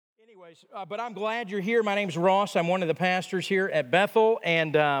But I'm glad you're here. My name's Ross. I'm one of the pastors here at Bethel,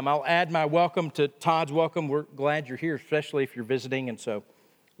 and I'll add my welcome to Todd's welcome. We're glad you're here, especially if you're visiting, and so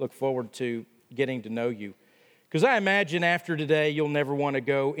look forward to getting to know you. Because I imagine after today, you'll never want to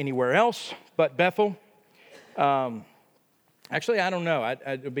go anywhere else but Bethel. Actually, I don't know.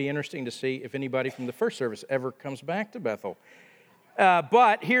 It'd be interesting to see if anybody from the first service ever comes back to Bethel.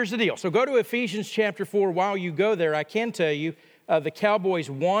 But here's the deal. So go to Ephesians chapter 4. While you go there, I can tell you, the Cowboys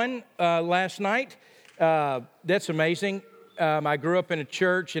won last night. That's amazing. I grew up in a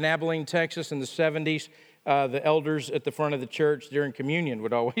church in Abilene, Texas in the 70s. The elders at the front of the church during communion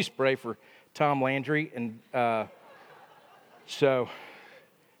would always pray for Tom Landry. And so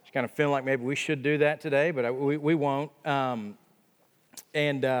it's kind of feeling like maybe we should do that today, but we won't. So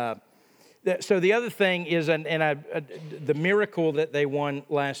the other thing is, the miracle that they won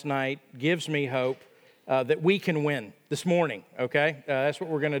last night gives me hope that we can win this morning, okay? That's what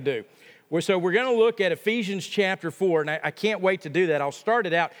we're going to do. So we're going to look at Ephesians chapter 4, and I can't wait to do that. I'll start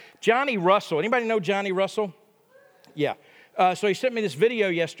it out. Johnny Russell. Anybody know Johnny Russell? Yeah. So he sent me this video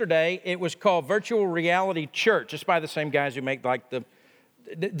yesterday. It was called Virtual Reality Church. It's by the same guys who make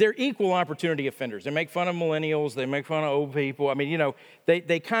they're equal opportunity offenders. They make fun of millennials. They make fun of old people. I mean, you know,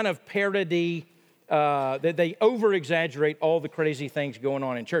 they kind of parody, they over-exaggerate all the crazy things going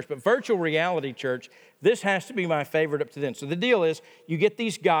on in church. But virtual reality church, this has to be my favorite up to then. So the deal is, you get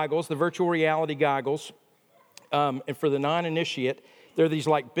these goggles, the virtual reality goggles, and for the non-initiate, they're these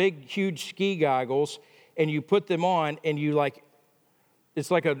like big, huge ski goggles, and you put them on, and it's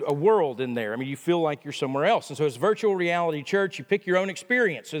like a world in there. I mean, you feel like you're somewhere else. And so it's virtual reality church. You pick your own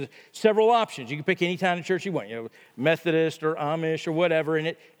experience. So there's several options. You can pick any kind of church you want, you know, Methodist or Amish or whatever, and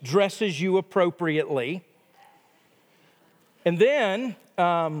it dresses you appropriately. And then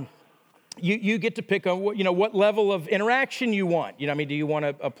you get to pick on what level of interaction you want. You know, I mean, do you want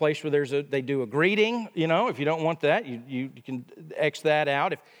a place where they do a greeting? You know, if you don't want that, you can X that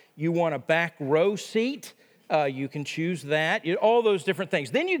out. If you want a back row seat, you can choose that, all those different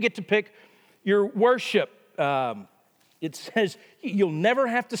things. Then you get to pick your worship. It says you'll never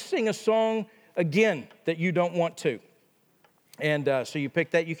have to sing a song again that you don't want to. And so you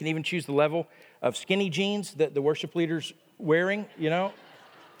pick that. You can even choose the level of skinny jeans that the worship leader's wearing,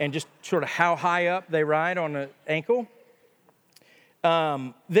 and just sort of how high up they ride on the ankle.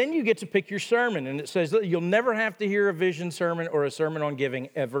 Then you get to pick your sermon. And it says you'll never have to hear a vision sermon or a sermon on giving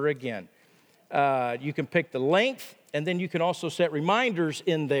ever again. You can pick the length, and then you can also set reminders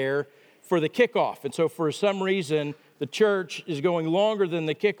in there for the kickoff. And so for some reason, the church is going longer than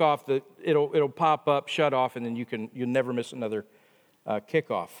the kickoff, it'll pop up, shut off, and then you'll never miss another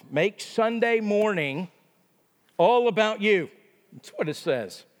kickoff. Make Sunday morning all about you. That's what it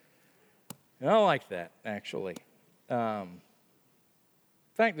says. And I like that, actually. In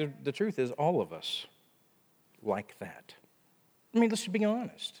fact, the truth is all of us like that. I mean, let's be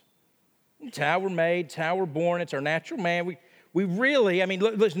honest. It's how we're made, it's how we're born, it's our natural man. We really, I mean,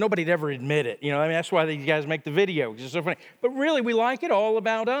 listen, nobody'd ever admit it. I mean, that's why these guys make the video, because it's so funny. But really, we like it all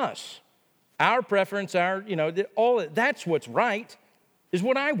about us. Our preference, that's what's right, is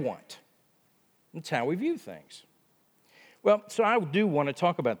what I want. It's how we view things. Well, so I do want to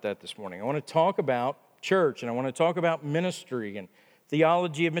talk about that this morning. I want to talk about church, and I want to talk about ministry and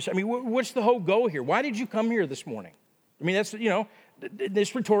theology of ministry. I mean, what's the whole goal here? Why did you come here this morning? I mean, that's,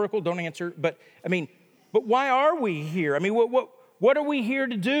 it's rhetorical, don't answer. But why are we here? I mean, what are we here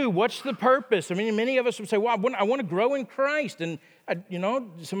to do? What's the purpose? I mean, many of us would say, well, I want to grow in Christ. And, I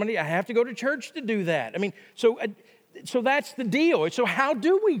have to go to church to do that. I mean, so that's the deal. So how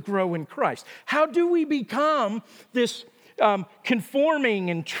do we grow in Christ? How do we become this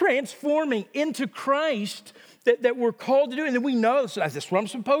conforming and transforming into Christ that we're called to do? And then we know that's what I'm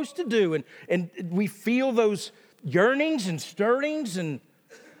supposed to do. And we feel those yearnings and stirrings, and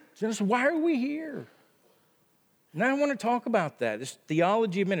just why are we here? And I want to talk about that, this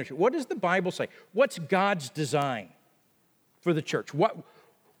theology of ministry. What does the Bible say? What's God's design for the church?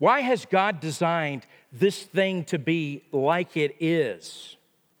 Why has God designed this thing to be like it is?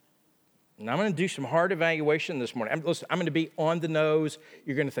 And I'm going to do some hard evaluation this morning. I'm going to be on the nose.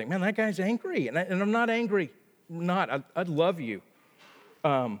 You're going to think, man, that guy's angry. And I'm not angry. I'm not. I love you.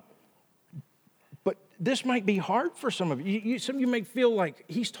 This might be hard for some of you. Some of you may feel like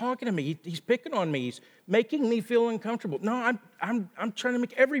he's talking to me. He's picking on me. He's making me feel uncomfortable. No, I'm trying to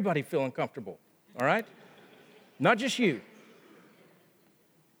make everybody feel uncomfortable. All right? Not just you.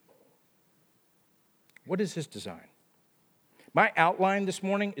 What is his design? My outline this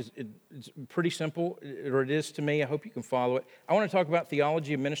morning is pretty simple, or it is to me. I hope you can follow it. I want to talk about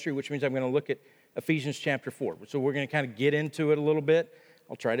theology of ministry, which means I'm going to look at Ephesians chapter 4. So we're going to kind of get into it a little bit.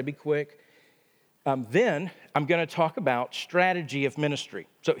 I'll try to be quick. Then I'm going to talk about strategy of ministry.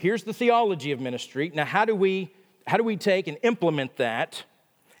 So here's the theology of ministry. Now, how do we take and implement that?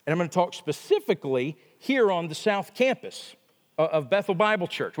 And I'm going to talk specifically here on the South Campus of Bethel Bible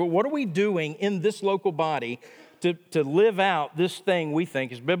Church. Well, what are we doing in this local body to live out this thing we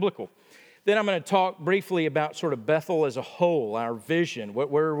think is biblical? Then I'm going to talk briefly about sort of Bethel as a whole, our vision.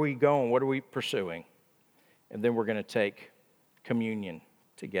 Where are we going? What are we pursuing? And then we're going to take communion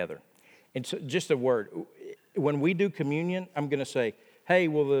together. And so just a word, when we do communion, I'm going to say, hey,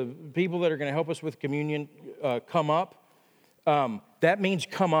 will the people that are going to help us with communion come up? That means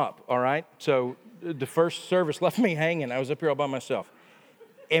come up, all right? So the first service left me hanging. I was up here all by myself.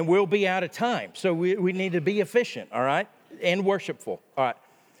 And we'll be out of time. So we need to be efficient, all right? And worshipful, all right?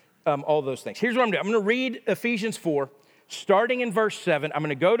 All those things. Here's what I'm doing. I'm going to read Ephesians 4, starting in verse 7. I'm going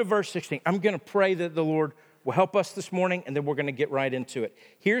to go to verse 16. I'm going to pray that the Lord will help us this morning, and then we're going to get right into it.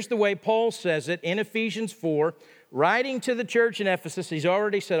 Here's the way Paul says it in Ephesians 4, writing to the church in Ephesus. He's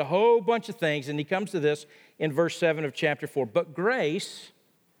already said a whole bunch of things, and he comes to this in verse 7 of chapter 4. But grace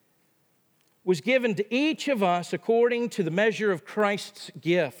was given to each of us according to the measure of Christ's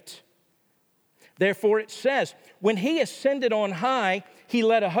gift. Therefore it says, when he ascended on high, he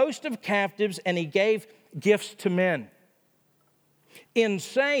led a host of captives, and he gave gifts to men. In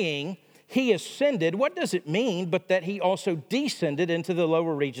saying he ascended, what does it mean but that he also descended into the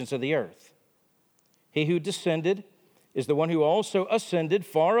lower regions of the earth? He who descended is the one who also ascended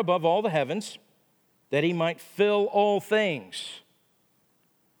far above all the heavens, that he might fill all things.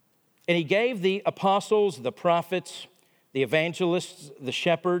 And he gave the apostles, the prophets, the evangelists, the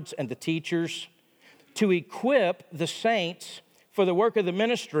shepherds, and the teachers to equip the saints for the work of the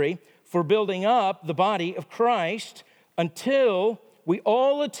ministry, for building up the body of Christ, until we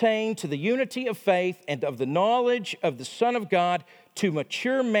all attain to the unity of faith and of the knowledge of the Son of God, to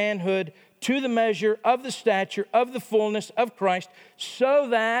mature manhood, to the measure of the stature of the fullness of Christ, so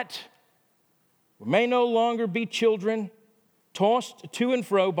that we may no longer be children, tossed to and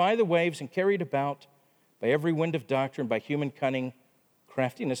fro by the waves and carried about by every wind of doctrine, by human cunning,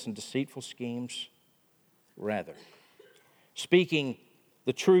 craftiness, and deceitful schemes. Rather, speaking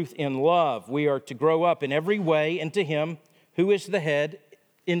the truth in love, we are to grow up in every way into Him who is the head,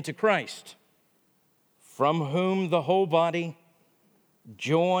 into Christ, from whom the whole body,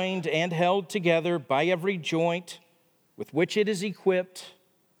 joined and held together by every joint with which it is equipped,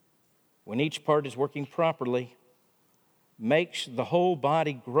 when each part is working properly, makes the whole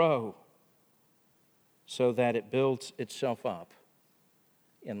body grow so that it builds itself up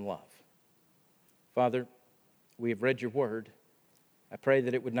in love. Father, we have read your word. I pray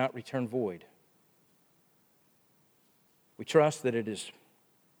that it would not return void. We trust that it is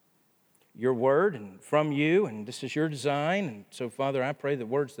your word and from you, and this is your design. And so, Father, I pray the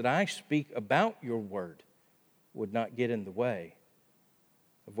words that I speak about your word would not get in the way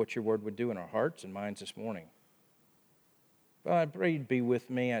of what your word would do in our hearts and minds this morning. Well, I pray you'd be with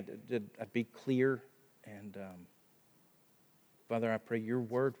me. I'd be clear. And, Father, I pray your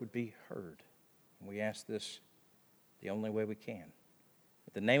word would be heard. And we ask this the only way we can.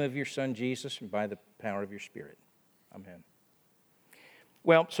 In the name of your Son, Jesus, and by the power of your Spirit. Amen.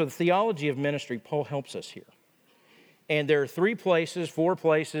 Well, so the theology of ministry, Paul helps us here. And there are 3 places, 4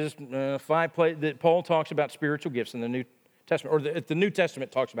 places, 5 places that Paul talks about spiritual gifts in the New Testament, or the New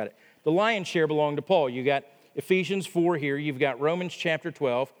Testament talks about it. The lion's share belonged to Paul. You got Ephesians 4 here. You've got Romans chapter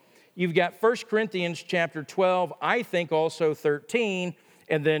 12. You've got 1 Corinthians chapter 12, I think also 13,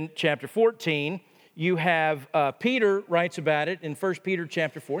 and then chapter 14. You have Peter writes about it in 1 Peter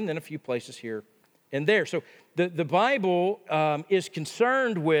chapter 4, and then a few places here and there. So the Bible is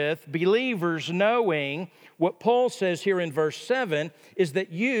concerned with believers knowing what Paul says here in verse 7 is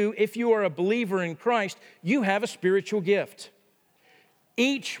that you, if you are a believer in Christ, you have a spiritual gift.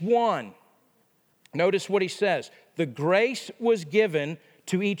 Each one, notice what he says, the grace was given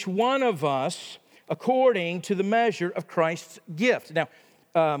to each one of us according to the measure of Christ's gift. Now,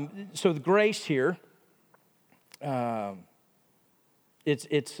 so the grace here, Paul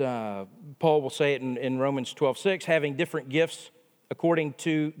will say it in Romans 12:6, having different gifts according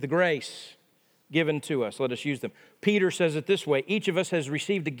to the grace given to us. Let us use them. Peter says it this way, each of us has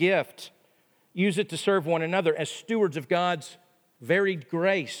received a gift. Use it to serve one another as stewards of God's varied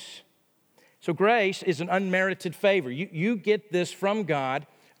grace. So grace is an unmerited favor. You get this from God,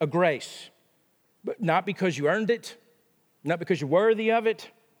 a grace. But not because you earned it, not because you're worthy of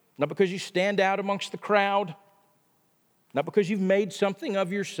it, not because you stand out amongst the crowd, not because you've made something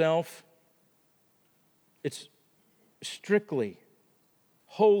of yourself. It's strictly,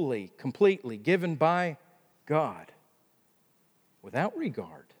 wholly, completely given by God. without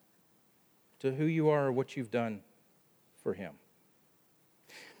regard to who you are or what you've done for him.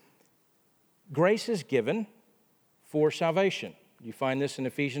 Grace is given for salvation. You find this in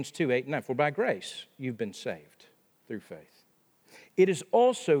Ephesians 2, 8 and 9. For by grace you've been saved through faith. It is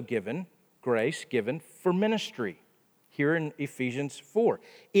also grace given for ministry here in Ephesians 4.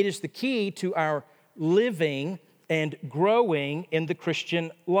 It is the key to our living and growing in the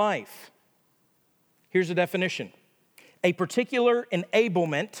Christian life. Here's a definition. A particular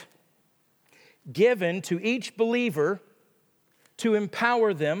enablement given to each believer to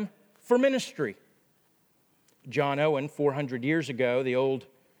empower them for ministry. John Owen, 400 years ago, the old,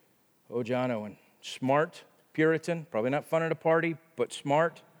 John Owen, smart Puritan, probably not fun at a party, but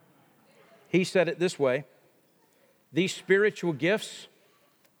smart. He said it this way: these spiritual gifts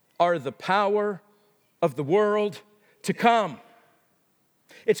are the power of the world to come.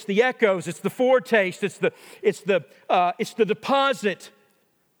 It's the echoes, it's the foretaste, it's the deposit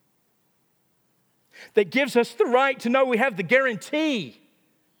that gives us the right to know we have the guarantee.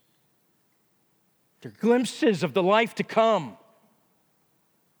 They're glimpses of the life to come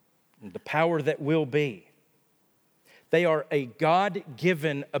and the power that will be. They are a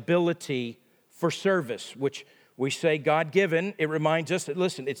God-given ability for service, which we say God-given. It reminds us that,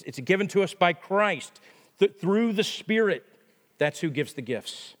 listen, it's given to us by Christ through the Spirit. That's who gives the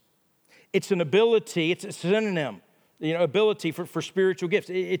gifts. It's an ability, it's a synonym, ability for spiritual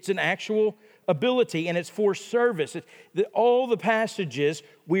gifts. It's an actual ability, and it's for service. All the passages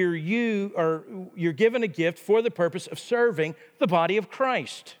where you're given a gift for the purpose of serving the body of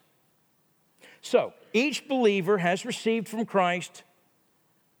Christ. So, each believer has received from Christ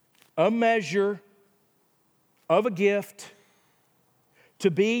a measure of a gift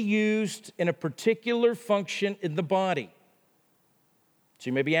to be used in a particular function in the body. So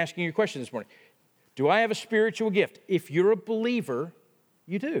you may be asking your question this morning, do I have a spiritual gift? If you're a believer,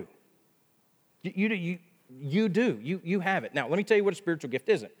 you do. You do. You have it. Now, let me tell you what a spiritual gift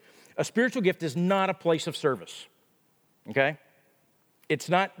isn't. A spiritual gift is not a place of service, okay? It's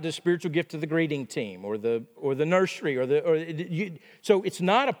not the spiritual gift of the greeting team or the nursery so it's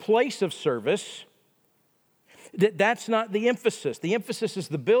not a place of service. That's not the emphasis. The emphasis is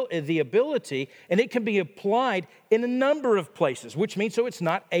the ability, and it can be applied in a number of places, which means so it's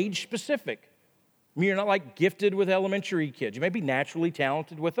not age specific. I mean, you're not like gifted with elementary kids. You may be naturally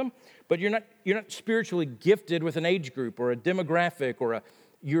talented with them, but you're not spiritually gifted with an age group or a demographic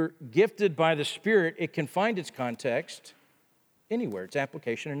you're gifted by the Spirit. It can find its context anywhere, its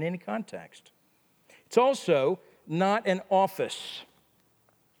application in any context. It's also not an office.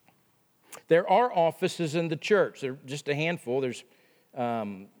 There are offices in the church. There are just a handful. There's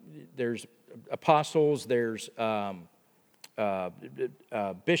apostles, there's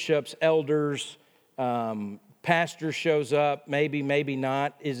bishops, elders, pastor shows up, maybe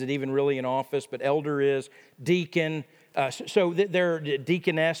not. Is it even really an office? But elder is, deacon. So there are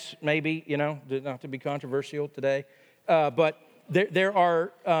deaconess, maybe, not to be controversial today. But there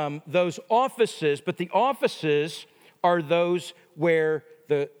are those offices, but the offices are those where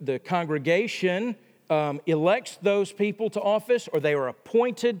the congregation elects those people to office, or they are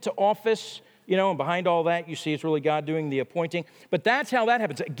appointed to office, and behind all that, you see it's really God doing the appointing. But that's how that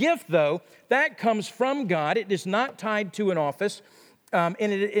happens. A gift, though, that comes from God. It is not tied to an office,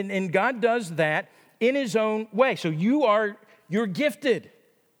 and God does that in His own way. So you're gifted.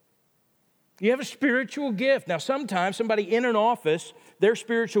 You have a spiritual gift. Now, sometimes somebody in an office, their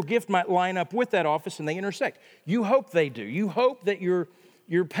spiritual gift might line up with that office and they intersect. You hope they do. You hope that your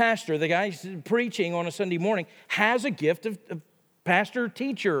pastor, the guy preaching on a Sunday morning, has a gift of pastor,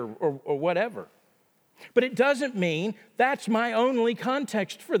 teacher, or whatever. But it doesn't mean that's my only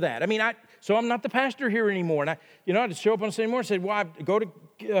context for that. I mean, so I'm not the pastor here anymore. And I just show up on a Sunday morning and say, well, I go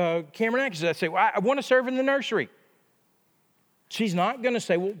to Cameron Atkins. I say, well, I want to serve in the nursery. She's not going to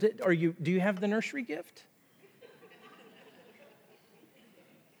say, well, do you have the nursery gift?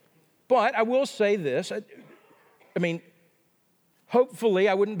 But I will say this. I mean, hopefully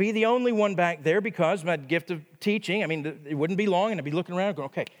I wouldn't be the only one back there, because my gift of teaching, it wouldn't be long, and I'd be looking around going,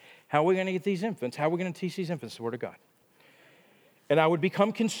 okay, how are we going to get these infants? How are we going to teach these infants the Word of God? And I would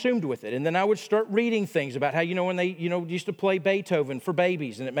become consumed with it. And then I would start reading things about how, when they, used to play Beethoven for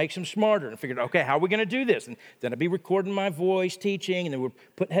babies and it makes them smarter. And I figured, okay, how are we going to do this? And then I'd be recording my voice, teaching, and then we'd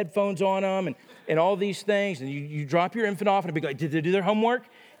put headphones on them and all these things. And you drop your infant off and it'd be like, did they do their homework?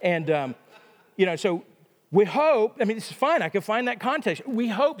 And, so we hope, this is fine. I can find that context. We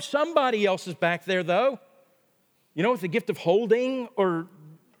hope somebody else is back there, though. With the gift of holding or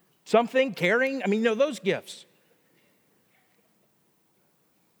something, caring. Those gifts.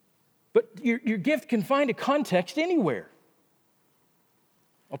 But your gift can find a context anywhere.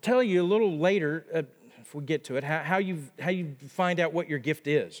 I'll tell you a little later, if we get to it, how you find out what your gift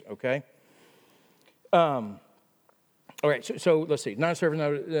is, okay? All right, so let's see. Not a service,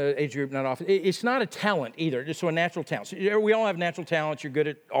 not age group, not office. It's not a talent either, just a natural talent. So we all have natural talents. You're good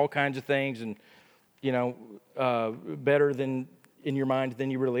at all kinds of things and, better than in your mind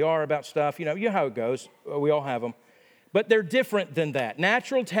than you really are about stuff. You know how it goes. We all have them. But they're different than that.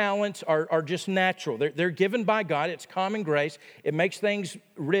 Natural talents are just natural. They're given by God. It's common grace. It makes things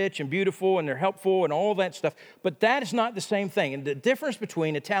rich and beautiful, and they're helpful and all that stuff. But that is not the same thing. And the difference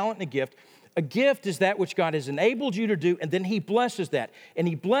between a talent and a gift is that which God has enabled you to do, and then He blesses that. And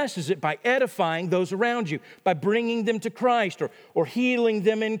He blesses it by edifying those around you, by bringing them to Christ, or healing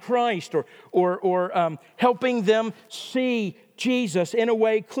them in Christ, or helping them see Jesus in a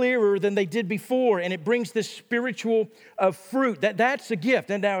way clearer than they did before, and it brings this spiritual fruit. That's a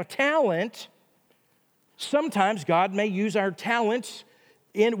gift. And now a talent, sometimes God may use our talents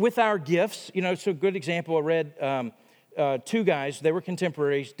with our gifts. So a good example, I read two guys, they were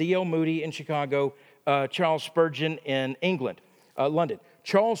contemporaries, D.L. Moody in Chicago, Charles Spurgeon in England, London.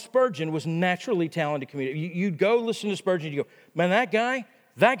 Charles Spurgeon was naturally talented communicator. You'd go listen to Spurgeon, you go, man, that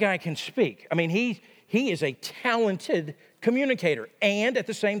guy can speak. I mean, he is a talented communicator. And at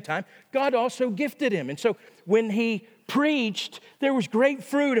the same time, God also gifted him. And so when he preached, there was great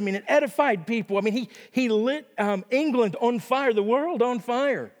fruit. I mean, it edified people. I mean, he lit England on fire, the world on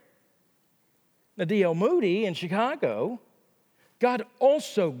fire. Now, D.L. Moody in Chicago, God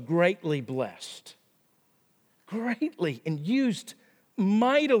also greatly blessed. Greatly and used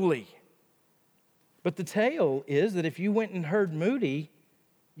mightily. But the tale is that if you went and heard Moody,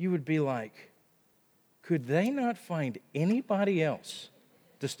 you would be like, could they not find anybody else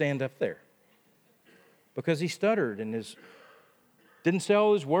to stand up there? Because he stuttered and didn't say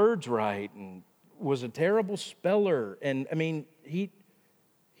all his words right and was a terrible speller. And I mean, he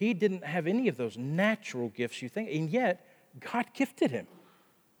didn't have any of those natural gifts you think. And yet, God gifted him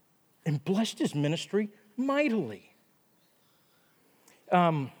and blessed his ministry mightily.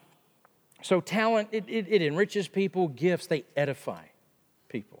 So talent, it enriches people. Gifts, they edify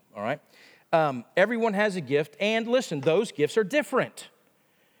people, all right? Everyone has a gift, and listen, those gifts are different.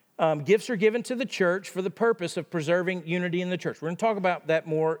 Gifts are given to the church for the purpose of preserving unity in the church. We're going to talk about that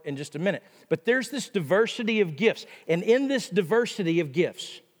more in just a minute. But there's this diversity of gifts, and in this diversity of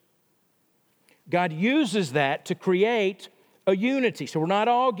gifts, God uses that to create a unity. So we're not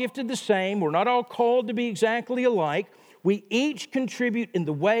all gifted the same. We're not all called to be exactly alike. We each contribute in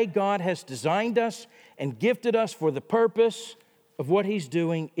the way God has designed us and gifted us for the purpose of what He's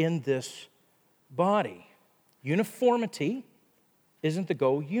doing in this body. Uniformity isn't the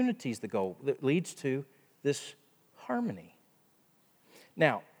goal. Unity is the goal that leads to this harmony.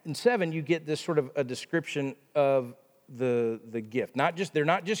 Now, in 7, you get this sort of a description of the gift. They're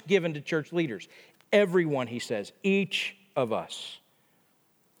not just given to church leaders. Everyone, he says, each of us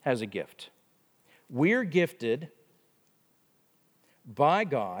has a gift. We're gifted by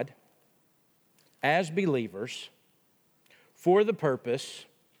God as believers for the purpose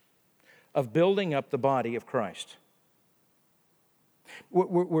of building up the body of Christ.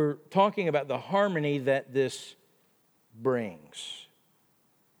 We're talking about the harmony that this brings.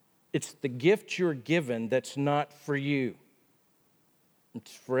 It's the gift you're given that's not for you.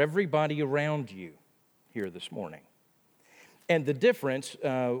 It's for everybody around you here this morning. And the difference,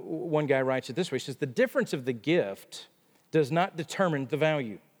 one guy writes it this way, he says, the difference of the gift does not determine the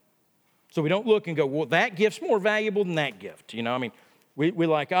value. So we don't look and go, well, that gift's more valuable than that gift. I mean, we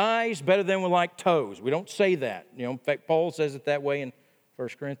like eyes better than we like toes. We don't say that. In fact, Paul says it that way in 1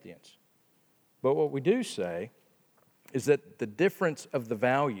 Corinthians. But what we do say is that the difference of the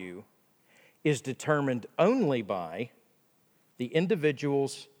value is determined only by the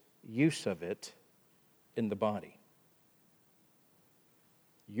individual's use of it in the body.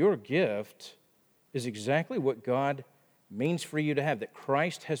 Your gift is exactly what God means for you to have, that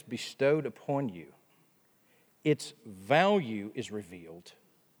Christ has bestowed upon you. Its value is revealed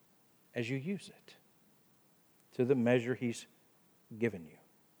as you use it to the measure He's given you.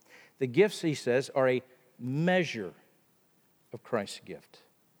 The gifts, he says, are a measure of Christ's gift.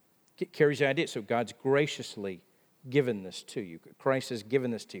 It carries the idea. So God's graciously given this to you. Christ has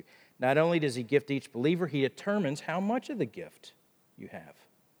given this to you. Not only does He gift each believer, He determines how much of the gift you have.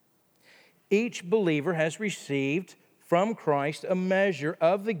 Each believer has received from Christ a measure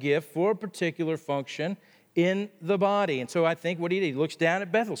of the gift for a particular function in the body. And so I think what he did, he looks down at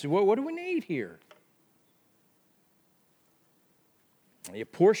Bethel and says, what do we need here? And he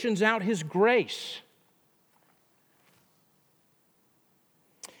portions out His grace.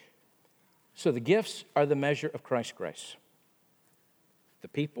 So the gifts are the measure of Christ's grace. The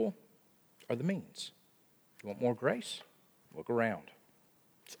people are the means. You want more grace? Look around.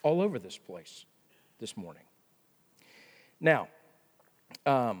 It's all over this place this morning. Now,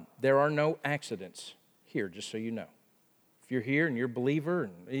 there are no accidents here, just so you know. If you're here and you're a believer,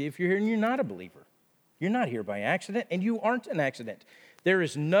 and if you're here and you're not a believer, you're not here by accident, and you aren't an accident. There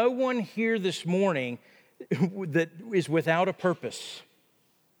is no one here this morning that is without a purpose.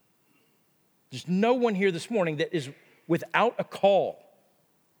 There's no one here this morning that is without a call.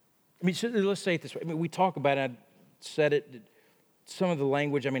 I mean, so let's say it this way. I mean, we talk about it, I said it, some of the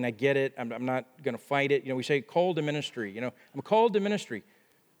language, I mean, I get it. I'm not going to fight it. You know, we say called to ministry. You know, I'm called to ministry.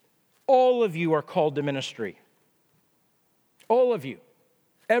 All of you are called to ministry. All of you.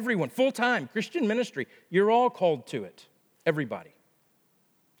 Everyone. Full-time Christian ministry. You're all called to it. Everybody.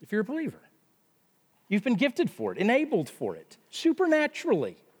 If you're a believer. You've been gifted for it. Enabled for it.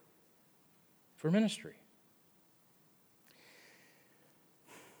 Supernaturally. For ministry.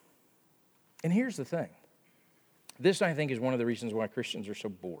 And here's the thing. This, I think, is one of the reasons why Christians are so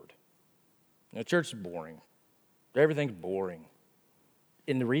bored. You know, church is boring. Everything's boring.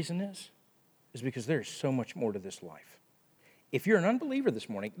 And the reason is because there's so much more to this life. If you're an unbeliever this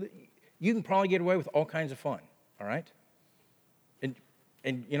morning, you can probably get away with all kinds of fun, all right?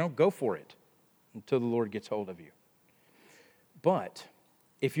 And you know, go for it until the Lord gets hold of you. But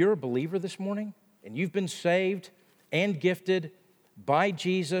if you're a believer this morning, and you've been saved and gifted by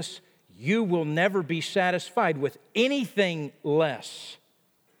Jesus, you will never be satisfied with anything less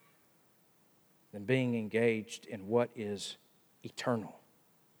than being engaged in what is eternal.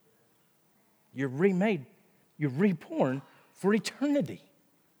 You're remade, you're reborn for eternity.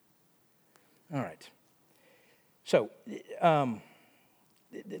 All right. So,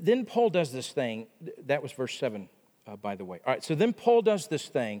 then Paul does this thing. That was verse 7, by the way. All right, so then Paul does this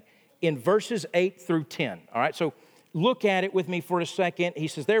thing in verses 8 through 10. All right, so look at it with me for a second. He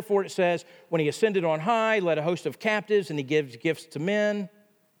says, therefore it says, when he ascended on high, led a host of captives, and he gives gifts to men.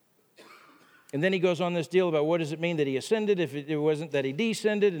 And then he goes on this deal about what does it mean that he ascended if it wasn't that he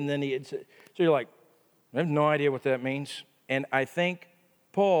descended. And then so you're like, I have no idea what that means. And I think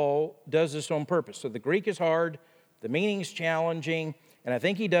Paul does this on purpose. So the Greek is hard, the meaning is challenging, and I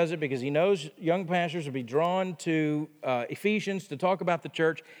think he does it because he knows young pastors will be drawn to Ephesians to talk about the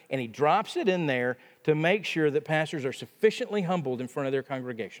church, and he drops it in there to make sure that pastors are sufficiently humbled in front of their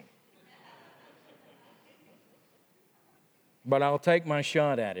congregation. But I'll take my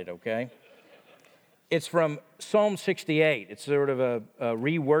shot at it, okay? It's from Psalm 68. It's sort of a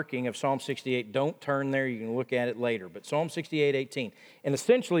reworking of Psalm 68. Don't turn there. You can look at it later. But Psalm 68:18. And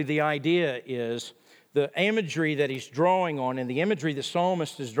essentially the idea is the imagery that he's drawing on and the imagery the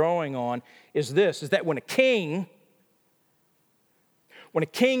psalmist is drawing on is this, is that when a king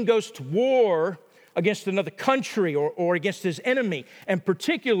goes to war against another country or against his enemy, and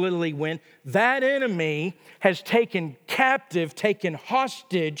particularly when that enemy has taken captive, taken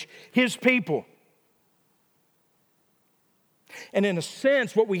hostage his people. And in a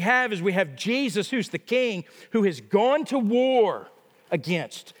sense, what we have is we have Jesus, who's the king, who has gone to war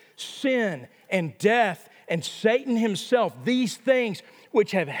against sin and death and Satan himself, these things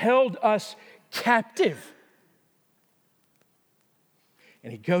which have held us captive.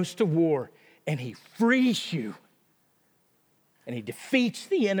 And he goes to war and he frees you and he defeats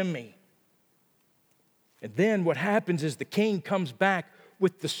the enemy. And then what happens is the king comes back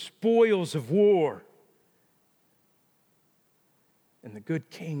with the spoils of war. And the good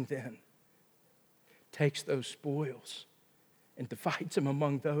king then takes those spoils and divides them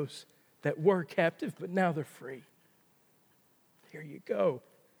among those that were captive, but now they're free. Here you go.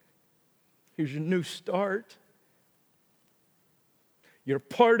 Here's your new start. You're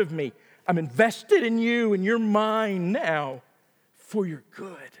part of me. I'm invested in you and you're mine now for your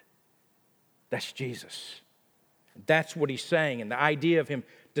good. That's Jesus. That's what he's saying. And the idea of him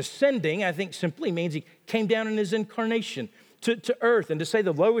descending, I think, simply means he came down in his incarnation to earth. And to say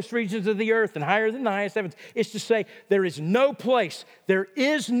the lowest regions of the earth and higher than the highest heavens is to say there is no place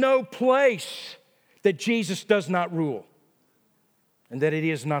that Jesus does not rule and that it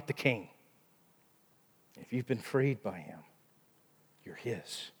is not the king. If you've been freed by him, you're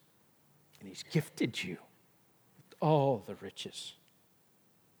his. And he's gifted you with all the riches.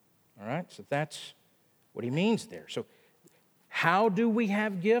 All right? So that's what he means there. So how do we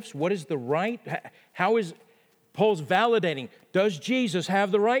have gifts? What is the right? How is Paul's validating? Does Jesus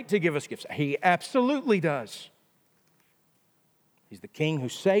have the right to give us gifts? He absolutely does. He's the king who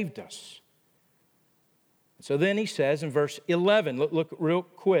saved us. So then he says in verse 11, look real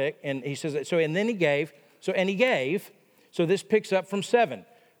quick, and he says, he gave. So this picks up from 7.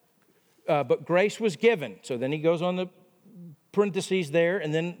 But grace was given. So then he goes on to parentheses there,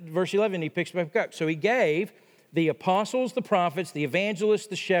 and then verse 11, he picks back up. So he gave the apostles, the prophets, the evangelists,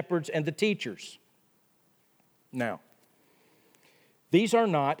 the shepherds, and the teachers. Now, these are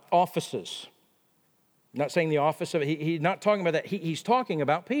not offices. I'm not saying the office of it. He's not talking about that. He's talking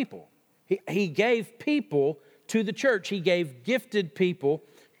about people. He gave people to the church. He gave gifted people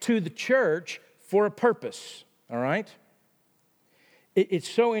to the church for a purpose, all right? It's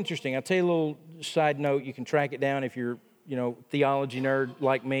so interesting. I'll tell you a little side note. You can track it down if you're, theology nerd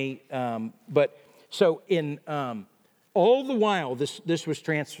like me. But so in all the while, this was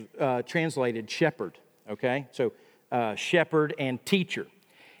translated shepherd, okay? So shepherd and teacher.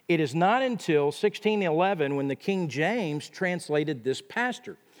 It is not until 1611 when the King James translated this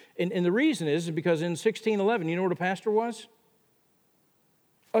pastor. And the reason is because in 1611, you know what a pastor was?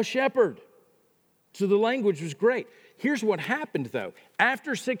 A shepherd. So the language was great. Here's what happened, though.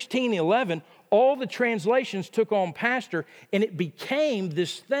 After 1611, all the translations took on pastor, and it became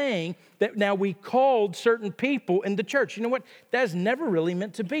this thing that now we called certain people in the church. You know what? That's never really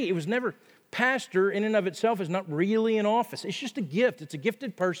meant to be. It was never... Pastor in and of itself is not really an office. It's just a gift. It's a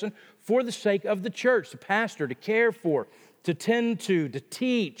gifted person for the sake of the church, to pastor, to care for, to tend to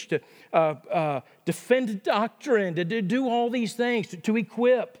teach, to defend doctrine, to do all these things, to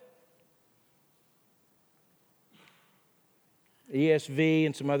equip. ESV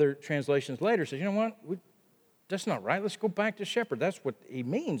and some other translations later says, you know what? That's not right. Let's go back to shepherd. That's what he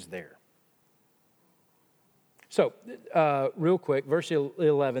means there. So, real quick, verse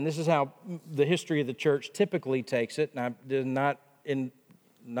 11, this is how the history of the church typically takes it, and I'm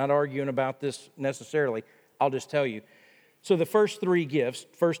not arguing about this necessarily. I'll just tell you. So the first three gifts,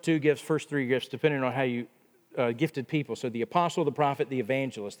 first three gifts, depending on how you gifted people. So the apostle, the prophet, the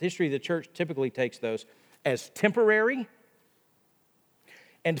evangelist. The history of the church typically takes those as temporary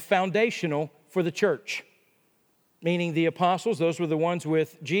and foundational for the church. Meaning the apostles, those were the ones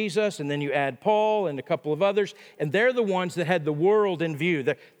with Jesus, and then you add Paul and a couple of others, and they're the ones that had the world in view.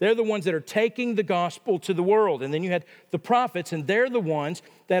 They're the ones that are taking the gospel to the world. And then you had the prophets, and they're the ones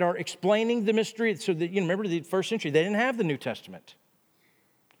that are explaining the mystery. So that, remember the first century, they didn't have the New Testament.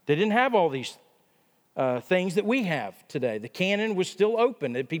 They didn't have all these things that we have today. The canon was still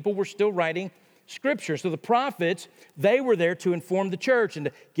open, and people were still writing Scripture. So the prophets, they were there to inform the church and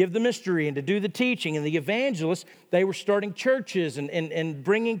to give the mystery and to do the teaching. And the evangelists, they were starting churches and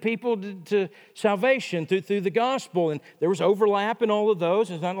bringing people to salvation through the gospel. And there was overlap in all of those.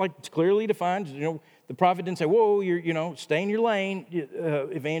 It's not like it's clearly defined. The prophet didn't say, whoa, stay in your lane,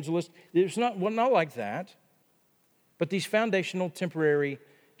 evangelist. It's not like that. But these foundational temporary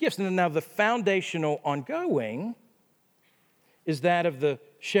gifts. And now the foundational ongoing is that of the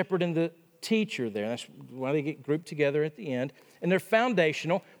shepherd and the teacher there. That's why they get grouped together at the end. And they're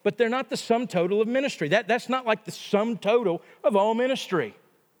foundational, but they're not the sum total of ministry. That's not like the sum total of all ministry.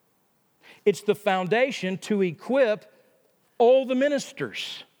 It's the foundation to equip all the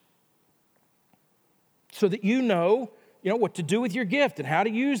ministers so that you know what to do with your gift and how to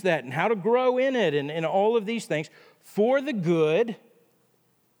use that and how to grow in it and all of these things for the good.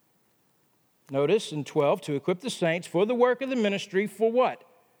 Notice in 12, to equip the saints for the work of the ministry for what?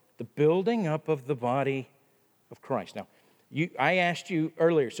 The building up of the body of Christ. Now, I asked you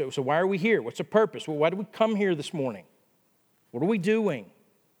earlier, so why are we here? What's the purpose? Well, why did we come here this morning? What are we doing?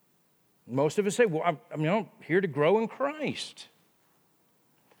 Most of us say, well, I'm here to grow in Christ.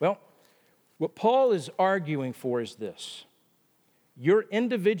 Well, what Paul is arguing for is this. Your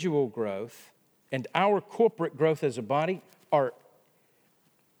individual growth and our corporate growth as a body are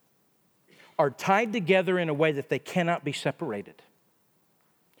tied together in a way that they cannot be separated.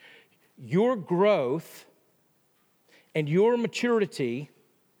 Your growth and your maturity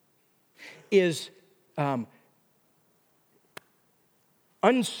is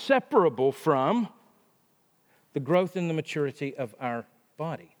inseparable from the growth and the maturity of our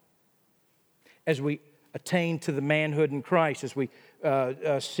body. As we attain to the manhood in Christ, as we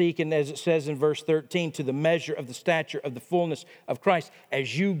seek, and as it says in verse 13, to the measure of the stature of the fullness of Christ.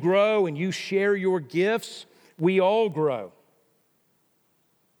 As you grow and you share your gifts, we all grow.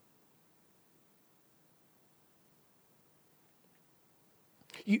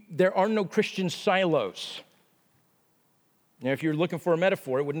 There are no Christian silos. Now, if you're looking for a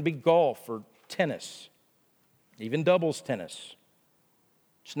metaphor, it wouldn't be golf or tennis, even doubles tennis.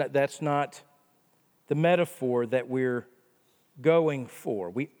 That's not the metaphor that we're going for.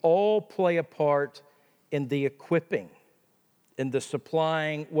 We all play a part in the equipping, in the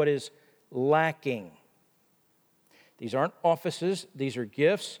supplying what is lacking. These aren't offices, these are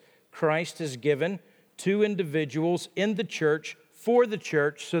gifts Christ has given to individuals in the church, for the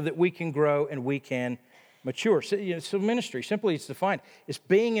church, so that we can grow and we can mature. So ministry, simply it's defined, it's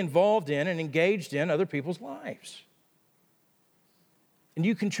being involved in and engaged in other people's lives. And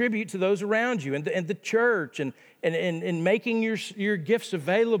you contribute to those around you and the church and making your gifts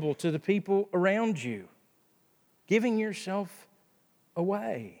available to the people around you. Giving yourself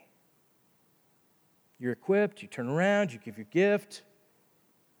away. You're equipped, you turn around, you give your gift.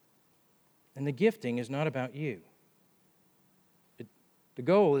 And the gifting is not about you. The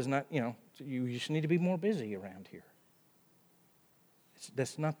goal is not, you just need to be more busy around here.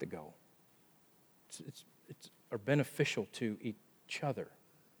 That's not the goal. It's are beneficial to each other.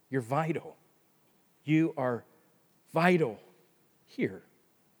 You're vital. You are vital here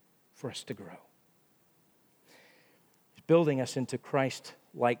for us to grow. It's building us into Christ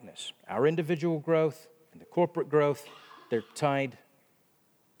likeness. Our individual growth and the corporate growth, they're tied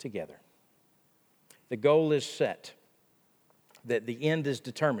together. The goal is set, that the end is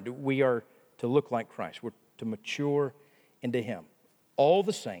determined. We are to look like Christ. We're to mature into Him. All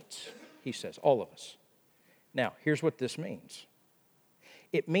the saints, he says, all of us. Now, here's what this means.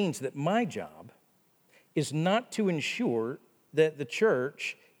 It means that my job is not to ensure that the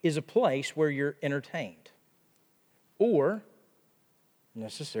church is a place where you're entertained or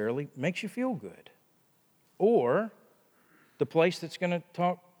necessarily makes you feel good or the place that's going to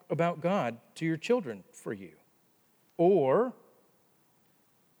talk about God to your children for you. Or,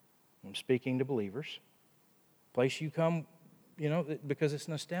 I'm speaking to believers, place you come, because it's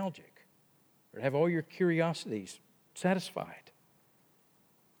nostalgic, or to have all your curiosities satisfied,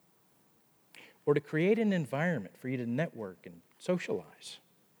 or to create an environment for you to network and socialize.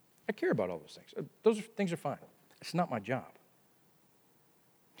 I care about all those things. Those things are fine. It's not my job.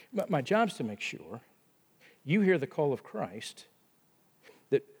 But my job is to make sure you hear the call of Christ,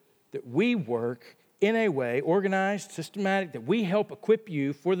 that we work in a way, organized, systematic, that we help equip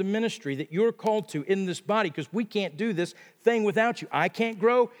you for the ministry that you're called to in this body, because we can't do this thing without you. I can't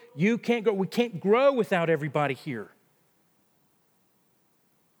grow, you can't grow. We can't grow without everybody here.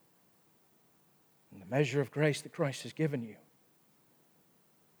 And the measure of grace that Christ has given you.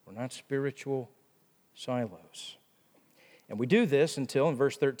 We're not spiritual silos. And we do this until, in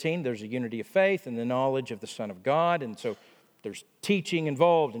verse 13, there's a unity of faith and the knowledge of the Son of God. And so there's teaching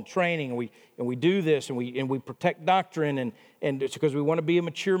involved and training, and we do this, and we protect doctrine, and it's because we want to be a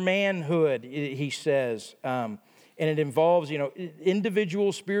mature manhood, he says. And it involves,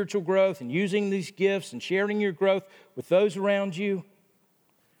 individual spiritual growth and using these gifts and sharing your growth with those around you.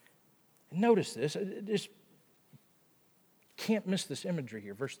 And notice this, just can't miss this imagery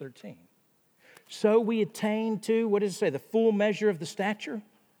here, verse 13. So we attain to, what does it say, the full measure of the stature?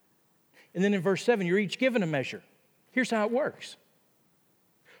 And then in verse 7, you're each given a measure. Here's how it works.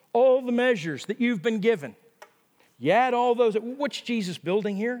 All the measures that you've been given, you add all those. What's Jesus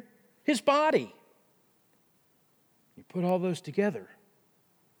building here? His body. You put all those together.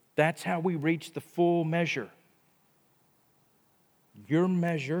 That's how we reach the full measure. Your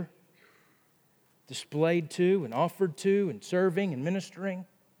measure displayed to and offered to and serving and ministering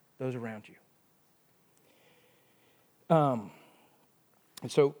those around you. And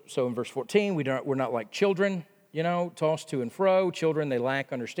so in verse 14, we're not like children, tossed to and fro. Children, they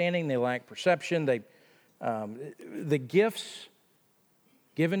lack understanding, they lack perception. The gifts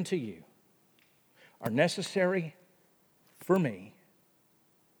given to you are necessary for me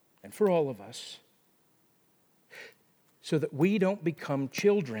and for all of us so that we don't become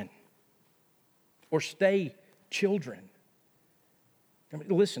children or stay children.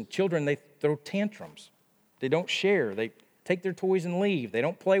 Listen, children, they throw tantrums. They don't share. They take their toys and leave. They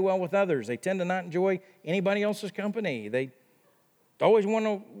don't play well with others. They tend to not enjoy anybody else's company. They always want to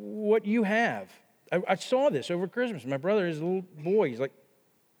know what you have. I saw this over Christmas. My brother, his little boy, he's like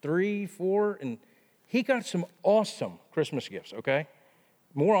 3, 4, and he got some awesome Christmas gifts, okay?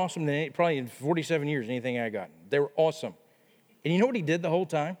 More awesome than probably in 47 years, anything I got. They were awesome. And you know what he did the whole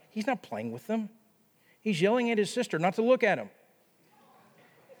time? He's not playing with them. He's yelling at his sister not to look at them.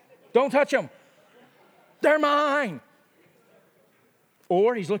 Don't touch them. They're mine.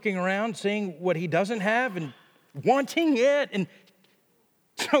 Or he's looking around, seeing what he doesn't have and wanting it. And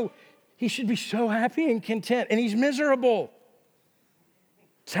so he should be so happy and content. And he's miserable.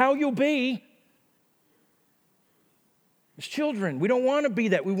 It's how you'll be as children. We don't want to be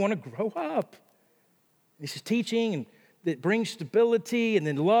that. We want to grow up. This is teaching and that brings stability, and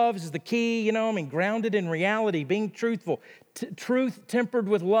then love is the key, grounded in reality, being truthful. Truth tempered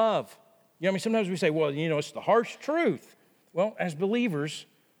with love. Sometimes we say, well, it's the harsh truth. Well, as believers,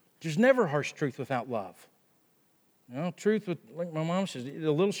 there's never harsh truth without love. Truth with, like my mom says, a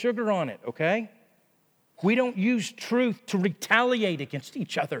little sugar on it, okay? We don't use truth to retaliate against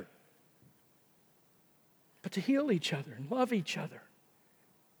each other. but to heal each other and love each other.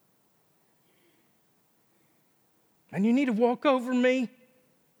 And you need to walk over me.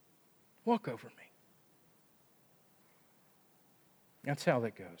 Walk over me. That's how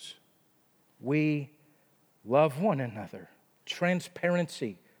that goes. We love one another.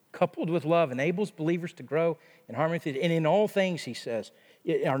 Transparency coupled with love enables believers to grow in harmony. And in all things, he says,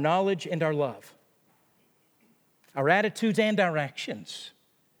 our knowledge and our love, our attitudes and our actions,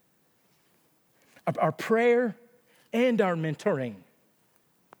 our prayer and our mentoring,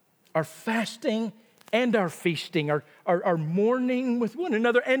 our fasting and our feasting, our mourning with one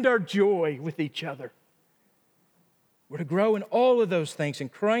another and our joy with each other. We're to grow in all of those things,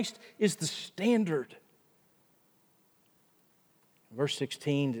 and Christ is the standard. Verse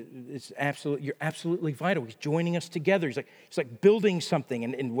 16, you're absolutely vital. He's joining us together. He's like building something.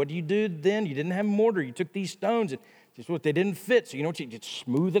 And what do you do then? You didn't have mortar. You took these stones and just what they didn't fit. So you know what? You just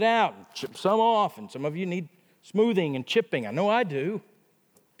smooth it out and chip some off. And some of you need smoothing and chipping. I know I do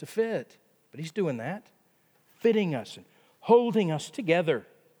to fit. But he's doing that, fitting us and holding us together.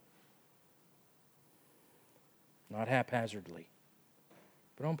 Not haphazardly,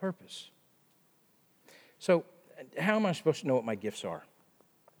 but on purpose. So, how am I supposed to know what my gifts are?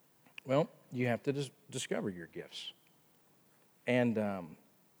 Well, you have to discover your gifts. And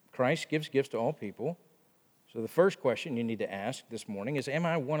Christ gives gifts to all people. So the first question you need to ask this morning is, am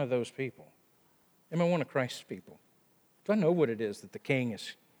I one of those people? Am I one of Christ's people? Do I know what it is that the King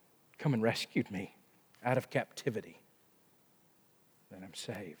has come and rescued me out of captivity? That I'm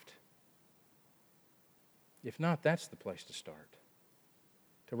saved. If not, that's the place to start.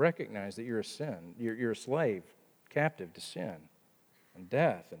 To recognize that you're a sin, you're a slave, captive to sin and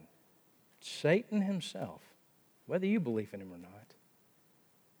death and Satan himself, whether you believe in him or not.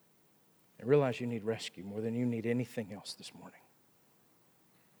 And realize you need rescue more than you need anything else this morning.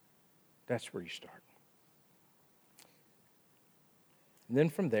 That's where you start. And then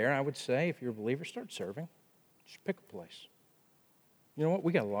from there, I would say, if you're a believer, start serving. Just pick a place. You know what?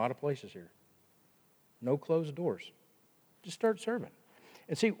 We got a lot of places here. No closed doors. Just start serving.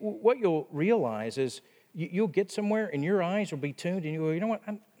 And see, what you'll realize is you'll get somewhere and your eyes will be tuned and you go, you know what?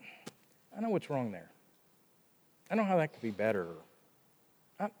 I know what's wrong there. I know how that could be better.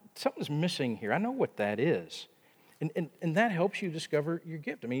 Something's missing here. I know what that is. And that helps you discover your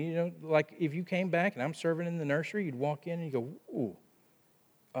gift. I mean, you know, like if you came back and I'm serving in the nursery, you'd walk in and you go, ooh,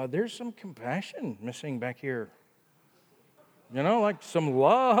 there's some compassion missing back here. You know, like some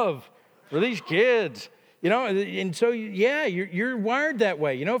love for these kids. You know, and so, yeah, you're wired that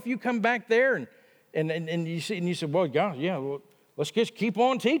way. You know, if you come back there and you see, and you said, well, well, let's just keep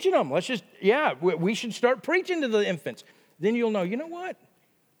on teaching them. We should start preaching to the infants. Then you'll know, you know what?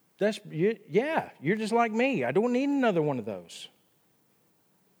 You're just like me. I don't need another one of those.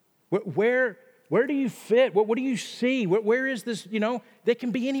 Where do you fit? What do you see? Where is this? You know, they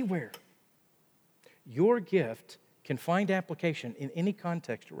can be anywhere. Your gift can find application in any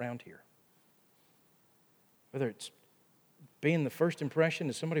context around here. Whether it's being the first impression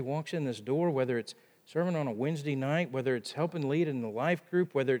as somebody walks in this door, whether it's serving on a Wednesday night, whether it's helping lead in the life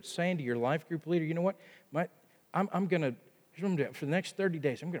group, whether it's saying to your life group leader, you know what, I'm going to, for the next 30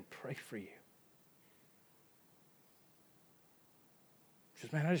 days, I'm going to pray for you.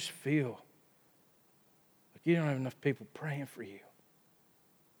 Because, man, I just feel like you don't have enough people praying for you.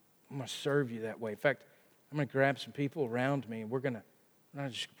 I'm going to serve you that way. In fact, I'm going to grab some people around me, and we're not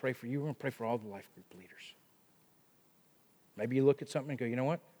just going to pray for you, we're going to pray for all the life group leaders. Maybe you look at something and go, you know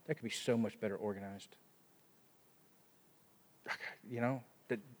what? That could be so much better organized. You know,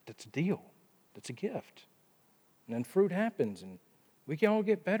 that's a deal. That's a gift. And then fruit happens, and we can all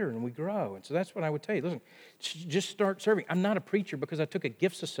get better, and we grow. And so that's what I would tell you. Listen, just start serving. I'm not a preacher because I took a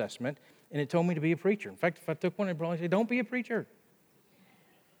gifts assessment, and it told me to be a preacher. In fact, if I took one, it'd probably say, don't be a preacher.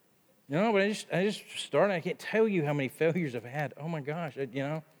 You know, but I just started. I can't tell you how many failures I've had. Oh, my gosh. You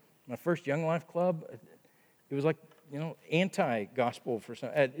know, my first Young Life Club, it was like, you know, anti-gospel for some.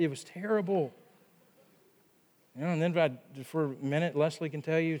 It was terrible. You know, and then for a minute, Leslie can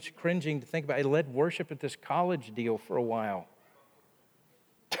tell you, it's cringing to think about it. I led worship at this college deal for a while.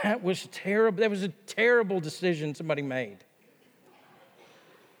 That was terrible. That was a terrible decision somebody made.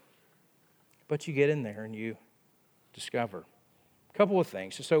 But you get in there and you discover a couple of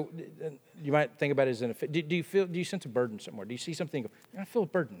things. So you might think about it as do you sense a burden somewhere? Do you see something? I feel a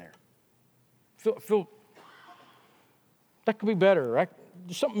burden there. Feel that could be better.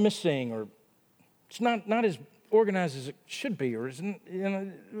 There's something missing, or it's not as organized as it should be, or isn't. You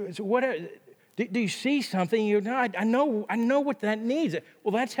know, so what? Do you see something? I know what that needs.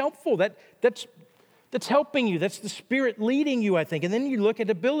 Well, that's helpful. That's that's helping you. That's the Spirit leading you, I think. And then you look at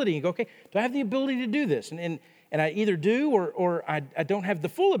ability and go, okay, do I have the ability to do this? And I either do or I don't have the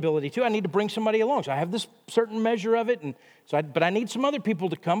full ability to. I need to bring somebody along. So I have this certain measure of it, and but I need some other people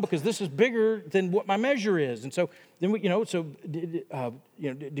to come because this is bigger than what my measure is. And so then do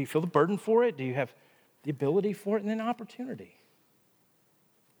you feel the burden for it? Do you have the ability for it? And then opportunity.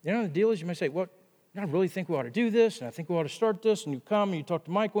 The deal is you may say, well, I really think we ought to do this, and I think we ought to start this. And you come and you talk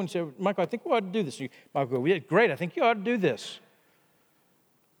to Michael and you say, Michael, I think we ought to do this. And Michael goes, yeah, great, I think you ought to do this.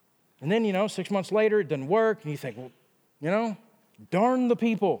 And then, 6 months later, it doesn't work, and you think, well, darn the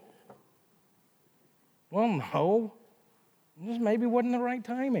people. Well, no, this maybe wasn't the right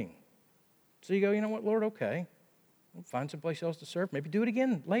timing. So you go, you know what, Lord, okay, we'll find someplace else to serve. Maybe do it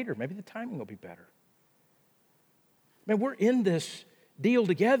again later. Maybe the timing will be better. Man, we're in this deal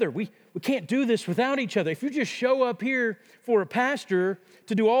together. We can't do this without each other. If you just show up here for a pastor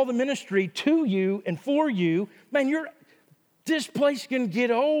to do all the ministry to you and for you, man, this place can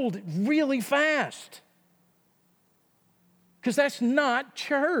get old really fast. Because that's not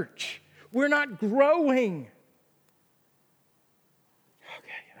church. We're not growing.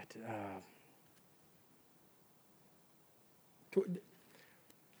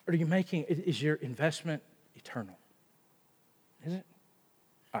 Okay. Is your investment eternal? Is it?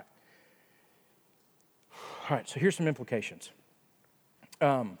 All right, so here's some implications.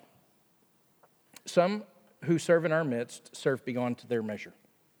 Some who serve in our midst serve beyond their measure.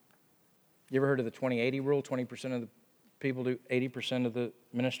 You ever heard of the 20-80 rule? 20% of the people do 80% of the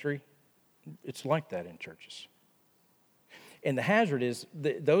ministry? It's like that in churches. And the hazard is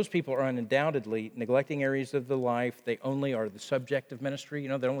those people are undoubtedly neglecting areas of the life. They only are the subject of ministry.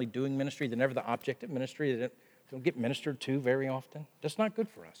 They're only doing ministry. They're never the object of ministry. They don't get ministered to very often. That's not good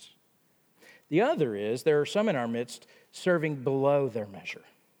for us. The other is there are some in our midst serving below their measure.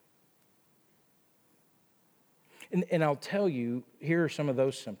 And I'll tell you, here are some of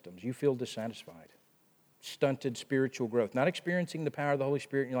those symptoms. You feel dissatisfied, stunted spiritual growth, not experiencing the power of the Holy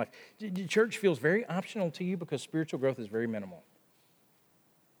Spirit in your life. The church feels very optional to you because spiritual growth is very minimal.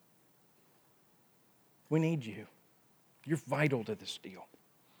 We need you. You're vital to this deal.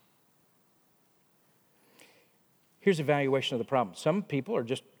 Here's an evaluation of the problem. Some people are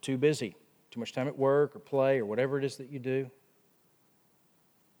just too busy. Too much time at work or play or whatever it is that you do.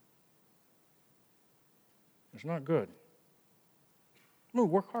 It's not good.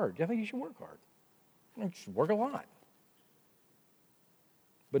 Work hard. I think you should work hard. You should work a lot.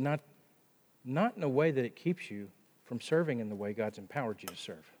 But not in a way that it keeps you from serving in the way God's empowered you to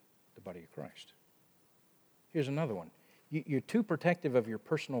serve the body of Christ. Here's another one. You're too protective of your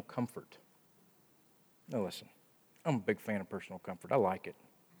personal comfort. Now listen, I'm a big fan of personal comfort. I like it.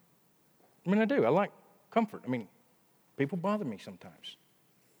 I do. I like comfort. People bother me sometimes.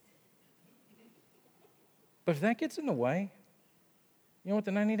 But if that gets in the way, you know what?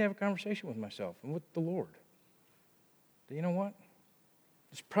 Then I need to have a conversation with myself and with the Lord. Do you know what?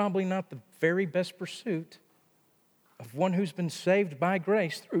 It's probably not the very best pursuit of one who's been saved by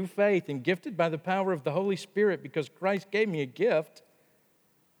grace through faith and gifted by the power of the Holy Spirit because Christ gave me a gift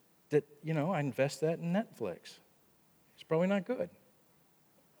that, I invest that in Netflix. It's probably not good.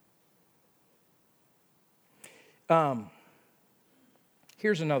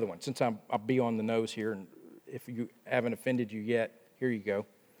 Here's another one, since I'll be on the nose here, and if you haven't offended you yet, here you go.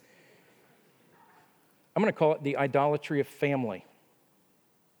 I'm going to call it the idolatry of family.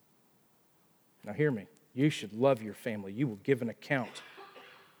 Now hear me. You should love your family. You will give an account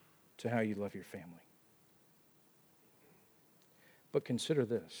to how you love your family. But consider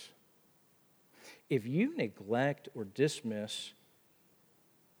this. If you neglect or dismiss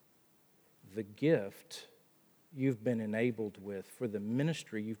the gift you've been enabled with for the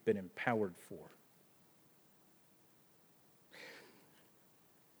ministry you've been empowered for,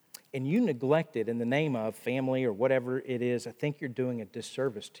 and you neglect it in the name of family or whatever it is, I think you're doing a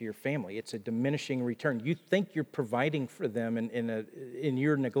disservice to your family. It's a diminishing return. You think you're providing for them in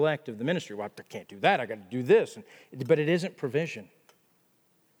your neglect of the ministry. Well, I can't do that. I got to do this. But it isn't provision.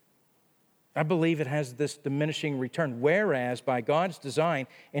 I believe it has this diminishing return, whereas by God's design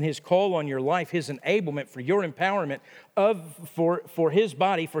and His call on your life, His enablement for your empowerment for His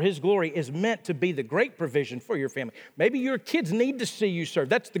body, for His glory, is meant to be the great provision for your family. Maybe your kids need to see you serve.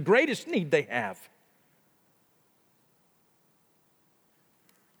 That's the greatest need they have.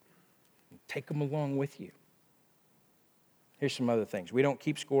 Take them along with you. Here's some other things. We don't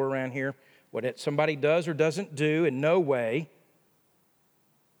keep score around here. What somebody does or doesn't do in no way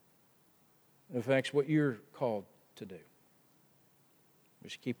affects what you're called to do.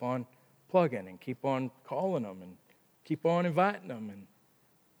 Just keep on plugging and keep on calling them and keep on inviting them.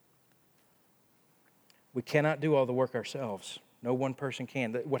 We cannot do all the work ourselves. No one person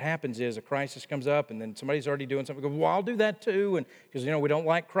can. What happens is a crisis comes up, and then somebody's already doing something. Well, I'll do that too, and because we don't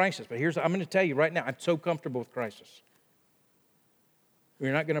like crisis. But I'm going to tell you right now, I'm so comfortable with crisis.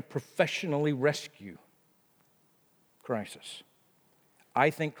 We're not going to professionally rescue crisis.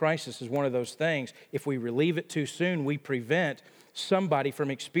 I think crisis is one of those things. If we relieve it too soon, we prevent somebody from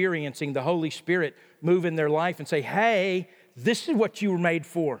experiencing the Holy Spirit move in their life and say, "Hey, this is what you were made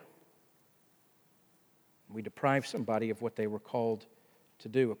for." We deprive somebody of what they were called to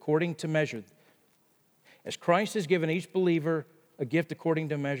do. According to measure, as Christ has given each believer a gift according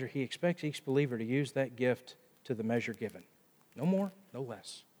to measure, He expects each believer to use that gift to the measure given. No more, no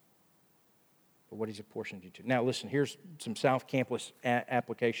less. But what He's apportioned you to. Now listen, here's some South Campus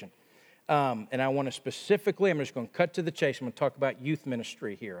application. And I want to specifically, I'm just going to cut to the chase. I'm going to talk about youth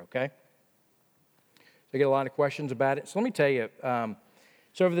ministry here, okay? So I get a lot of questions about it. So let me tell you,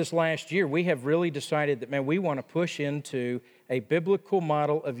 so over this last year, we have really decided that, man, we want to push into a biblical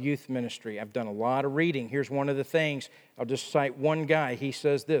model of youth ministry. I've done a lot of reading. Here's one of the things. I'll just cite one guy. He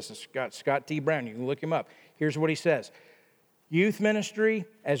says this. It's Scott T. Brown. You can look him up. Here's what he says. Youth ministry,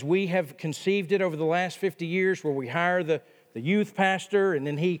 as we have conceived it over the last 50 years, where we hire the youth pastor, and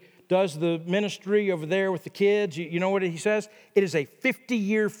then he does the ministry over there with the kids. You know what he says? It is a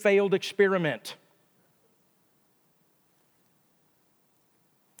 50-year failed experiment.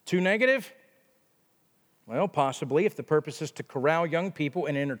 Too negative? Well, possibly, if the purpose is to corral young people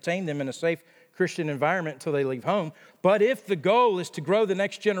and entertain them in a safe Christian environment until they leave home. But if the goal is to grow the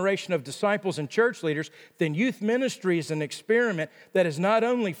next generation of disciples and church leaders, then youth ministry is an experiment that has not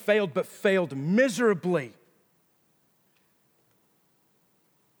only failed, but failed miserably.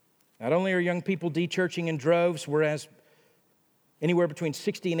 Not only are young people de-churching in droves, whereas anywhere between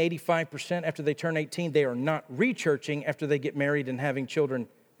 60 and 85% after they turn 18, they are not re-churching after they get married and having children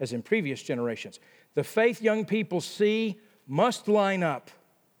as in previous generations. The faith young people see must line up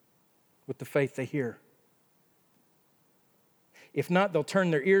with the faith they hear. If not, they'll turn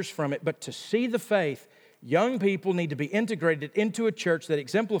their ears from it. But to see the faith, young people need to be integrated into a church that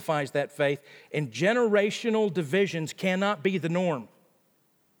exemplifies that faith, and generational divisions cannot be the norm.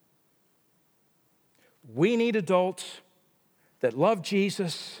 We need adults that love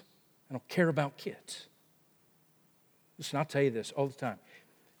Jesus and don't care about kids. Listen, I'll tell you this all the time.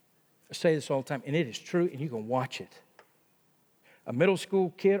 I say this all the time, and it is true, and you can watch it. A middle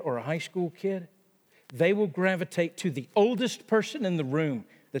school kid or a high school kid, they will gravitate to the oldest person in the room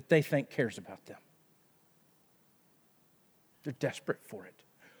that they think cares about them. They're desperate for it.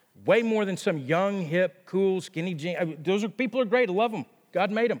 Way more than some young, hip, cool, skinny jean. Those people are great. I love them.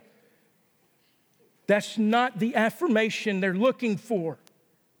 God made them. That's not the affirmation they're looking for.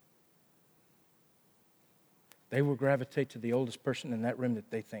 They will gravitate to the oldest person in that room that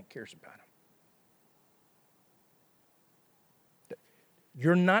they think cares about them.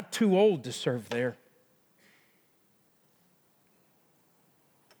 You're not too old to serve there.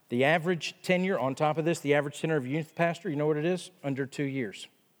 The average tenure, on top of this, the average tenure of a youth pastor, you know what it is? Under 2 years.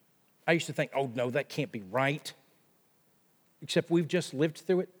 I used to think, oh no, that can't be right. Except we've just lived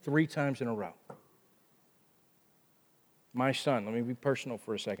through it 3 times in a row. My son, let me be personal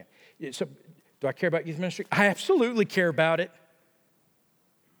for a second. So, do I care about youth ministry? I absolutely care about it.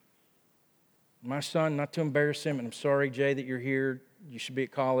 My son, not to embarrass him, and I'm sorry, Jay, that you're here. You should be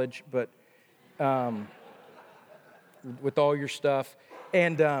at college, but with all your stuff.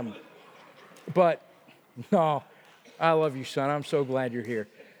 And but no, I love you, son. I'm so glad you're here.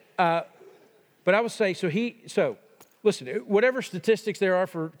 But I would say, so listen, whatever statistics there are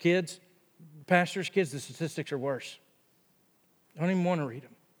for kids, pastors' kids, the statistics are worse. I don't even want to read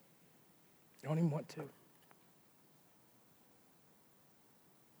them. I don't even want to.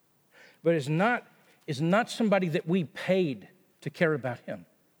 But it's not somebody that we paid to care about him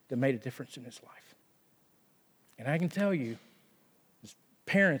that made a difference in his life. And I can tell you, as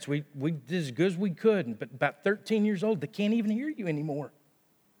parents, we did as good as we could, but about 13 years old, they can't even hear you anymore.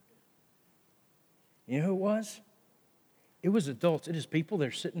 You know who it was? It was adults. It is people that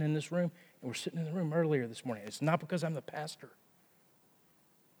are sitting in this room, and we're sitting in the room earlier this morning. It's not because I'm the pastor.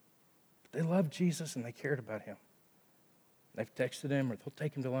 They loved Jesus and they cared about him. They've texted him or they'll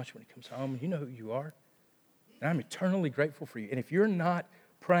take him to lunch when he comes home. You know who you are. And I'm eternally grateful for you. And if you're not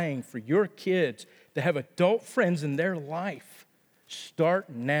praying for your kids to have adult friends in their life, start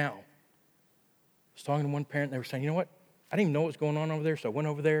now. I was talking to one parent, they were saying, you know what? I didn't even know what was going on over there, so I went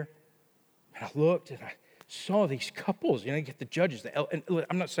over there and I looked and I saw these couples. You know, you get the judges, and look,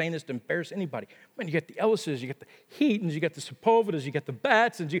 I'm not saying this to embarrass anybody, but you get the Ellises, you get the Heatons, you get the Sepulvedas, you get the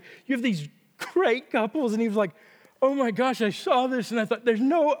Batsons, you have these great couples, and he was like, oh my gosh, I saw this and I thought, there's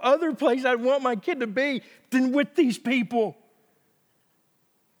no other place I'd want my kid to be than with these people.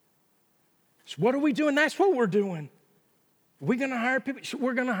 So what are we doing? That's what we're doing. Are we going to hire people?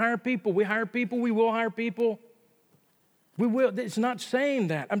 We're going to hire people. We hire people. We will hire people. We will. It's not saying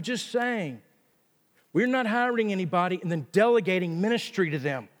that. I'm just saying we're not hiring anybody and then delegating ministry to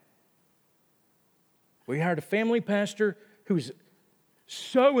them. We hired a family pastor who's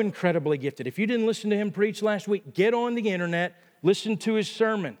so incredibly gifted. If you didn't listen to him preach last week, get on the internet, listen to his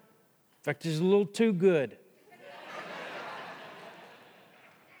sermon. In fact, it's a little too good.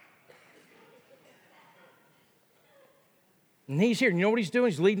 And he's here. You know what he's doing?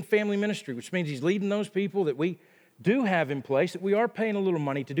 He's leading family ministry, which means he's leading those people that we do have in place, that we are paying a little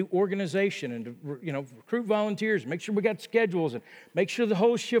money to do organization and to, recruit volunteers, make sure we got schedules and make sure the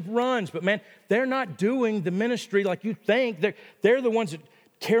whole ship runs. But man, they're not doing the ministry like you think. They're the ones that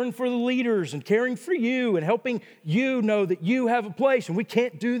caring for the leaders and caring for you and helping you know that you have a place and we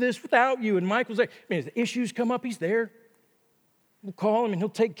can't do this without you. And Michael's like, man, if the issues come up, he's there. We'll call him and he'll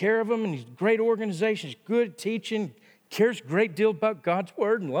take care of them. And he's a great organization. He's good at teaching, cares a great deal about God's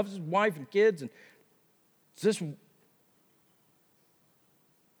word and loves his wife and kids. And it's this. I'm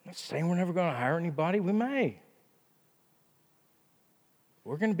not saying we're never going to hire anybody. We may.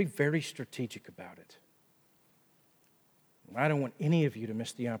 We're going to be very strategic about it. I don't want any of you to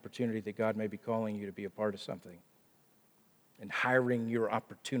miss the opportunity that God may be calling you to be a part of something and hiring your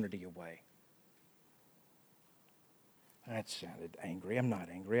opportunity away. That sounded angry. I'm not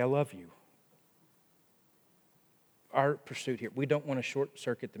angry. I love you. Our pursuit here, we don't want to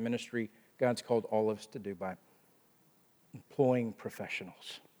short-circuit the ministry God's called all of us to do by employing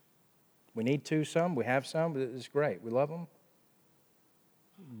professionals. We need to, some. We have some. It's great. We love them.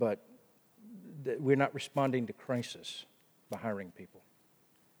 But we're not responding to crisis by hiring people.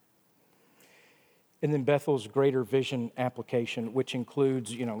 And then Bethel's greater vision application, which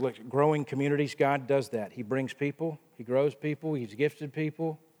includes, growing communities. God does that. He brings people. He grows people. He's gifted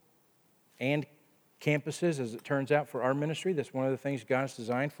people. And campuses, as it turns out, for our ministry. That's one of the things God's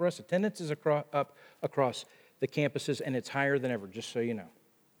designed for us. Attendance is up across the campuses, and it's higher than ever, just so you know.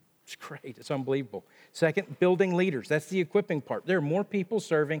 It's great. It's unbelievable. Second, building leaders. That's the equipping part. There are more people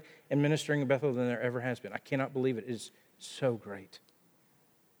serving and ministering in Bethel than there ever has been. I cannot believe it. It is so great.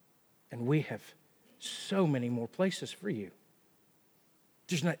 And we have so many more places for you.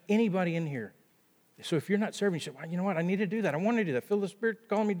 There's not anybody in here. So if you're not serving, you say, well, you know what? I need to do that. I want to do that. Feel the Spirit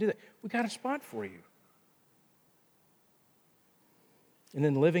calling me to do that. We got a spot for you. And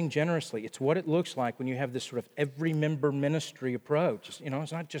then living generously. It's what it looks like when you have this sort of every member ministry approach.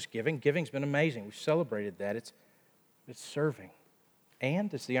 It's not just giving. Giving's been amazing. We've celebrated that. It's serving.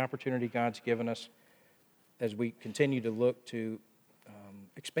 And it's the opportunity God's given us as we continue to look to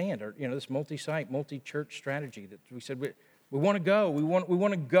expand our, this multi-site, multi-church strategy that we said we want to go. We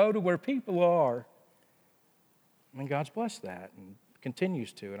want to go to where people are. I mean, God's blessed that and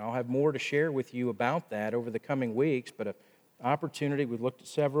continues to. And I'll have more to share with you about that over the coming weeks. But opportunity, we've looked at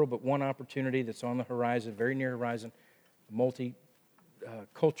several, but one opportunity that's on the horizon, very near horizon, a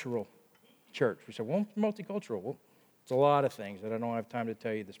multicultural church. We said, well, multicultural. Well, it's a lot of things that I don't have time to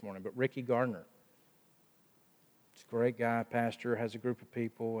tell you this morning. But Ricky Gardner, he's a great guy, pastor, has a group of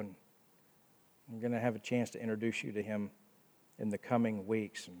people, and I'm going to have a chance to introduce you to him in the coming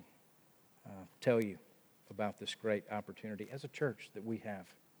weeks and tell you about this great opportunity as a church that we have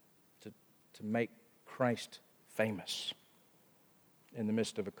to make Christ famous in the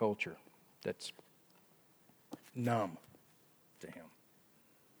midst of a culture that's numb to him.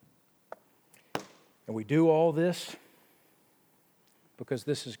 And we do all this because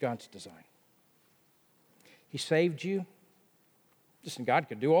this is God's design. He saved you. Listen, God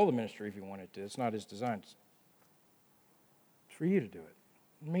could do all the ministry if he wanted to. It's not his design. It's for you to do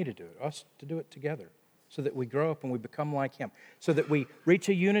it, me to do it, us to do it together, so that we grow up and we become like him, so that we reach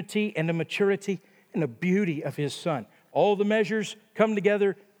a unity and a maturity and a beauty of his Son. All the measures come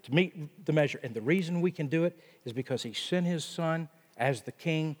together to meet the measure. And the reason we can do it is because he sent his Son as the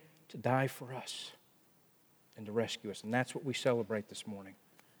King to die for us and to rescue us. And that's what we celebrate this morning.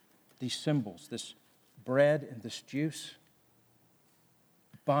 These symbols, this bread and this juice,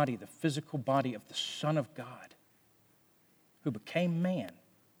 the body, the physical body of the Son of God, who became man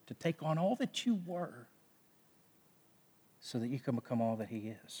to take on all that you were so that you can become all that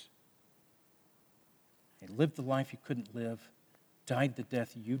he is. He lived the life you couldn't live, died the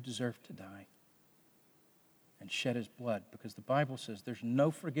death you deserved to die, and shed his blood, because the Bible says there's no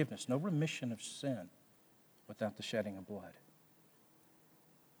forgiveness, no remission of sin without the shedding of blood.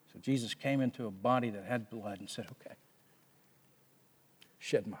 So Jesus came into a body that had blood and said, okay,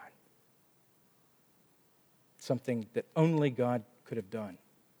 shed mine. something that only God could have done,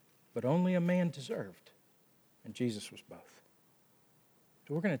 but only a man deserved, and Jesus was both.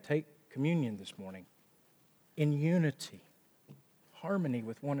 So we're going to take communion this morning in unity, harmony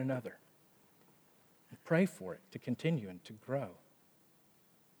with one another, and pray for it to continue and to grow.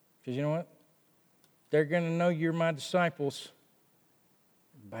 Because you know what? They're going to know you're my disciples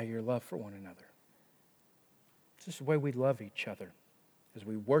by your love for one another. This is the way we love each other as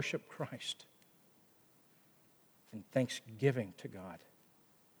we worship Christ in thanksgiving to God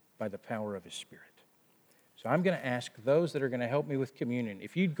by the power of His Spirit. So I'm going to ask those that are going to help me with communion,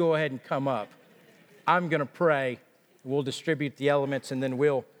 if you'd go ahead and come up, I'm going to pray. We'll distribute the elements, and then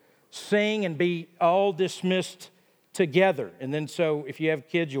we'll sing and be all dismissed together. And then so if you have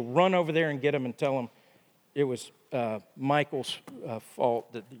kids, you'll run over there and get them and tell them it was Michael's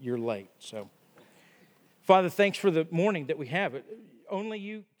fault that you're late. So, Father, thanks for the morning that we have. Only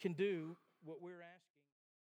you can do what we're asking.